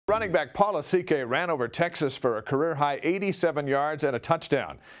Running back Lasike ran over Texas for a career-high 87 yards and a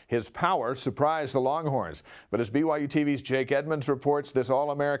touchdown. His power surprised the Longhorns. But as BYU TV's Jake Edmonds reports, this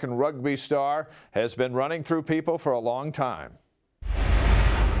All-American rugby star has been running through people for a long time.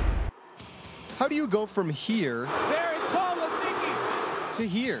 How do you go from here there is Lasike to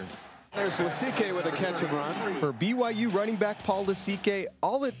here? There's Lasike with a catch and run. For BYU running back Lasike,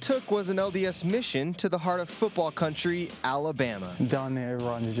 all it took was an LDS mission to the heart of football country, Alabama. Down there,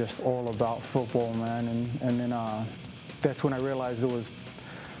 everyone's just all about football, man, and then that's when I realized it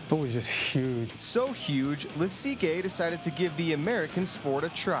was just huge. So huge, Lasike decided to give the American sport a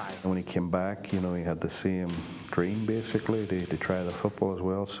try. And when he came back, you know, he had the same dream, basically, to try the football as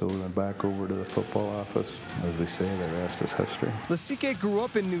well. So we went back over to the football office. As they say, the rest is history. Lasike grew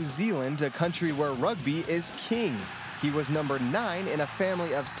up in New Zealand, a country where rugby is king. He was number 9 in a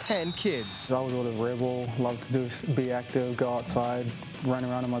family of 10 kids. I was a little rebel, loved to be active, go outside, run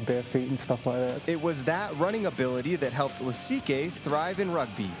around on my bare feet and stuff like that. It was that running ability that helped Lasike thrive in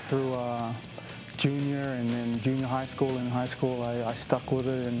rugby. Through junior and then junior high school, and in high school I stuck with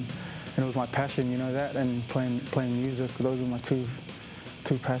it, and it was my passion, you know, that and playing music. Those are my two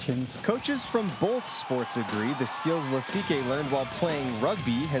passions. Coaches from both sports agree the skills Lasike learned while playing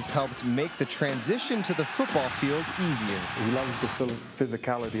rugby has helped make the transition to the football field easier. He loves the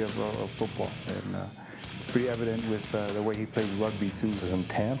physicality of football, and it's pretty evident with the way he plays rugby too. He's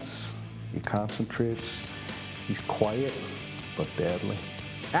intense, he concentrates, he's quiet, but deadly.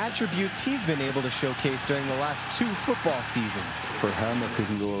 Attributes he's been able to showcase during the last 2 football seasons. For him, if he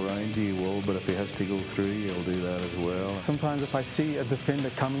can go around you, he will, but if he has to go through you, he'll do that as well. Sometimes if I see a defender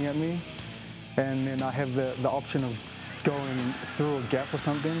coming at me, and then I have the option of going through a gap or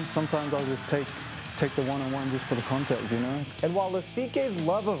something, sometimes I'll just take the one-on-one just for the contact, you know? And while Lasike's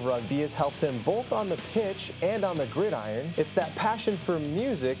love of rugby has helped him both on the pitch and on the gridiron, it's that passion for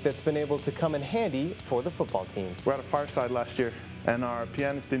music that's been able to come in handy for the football team. We're at a fireside last year, and our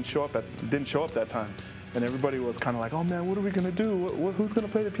pianist didn't show up that time, and everybody was kind of like, "Oh man, what are we gonna do? Who's gonna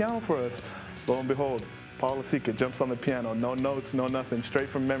play the piano for us?" Lo and behold, Lasike jumps on the piano, no notes, no nothing, straight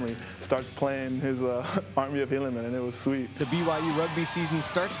from memory, starts playing his Army of Hilleman, and it was sweet. The BYU rugby season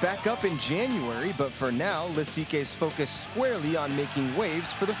starts back up in January, but for now, Lasike's focused squarely on making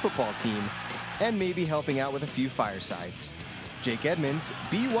waves for the football team and maybe helping out with a few firesides. Jake Edmonds,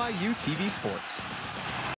 BYU TV Sports.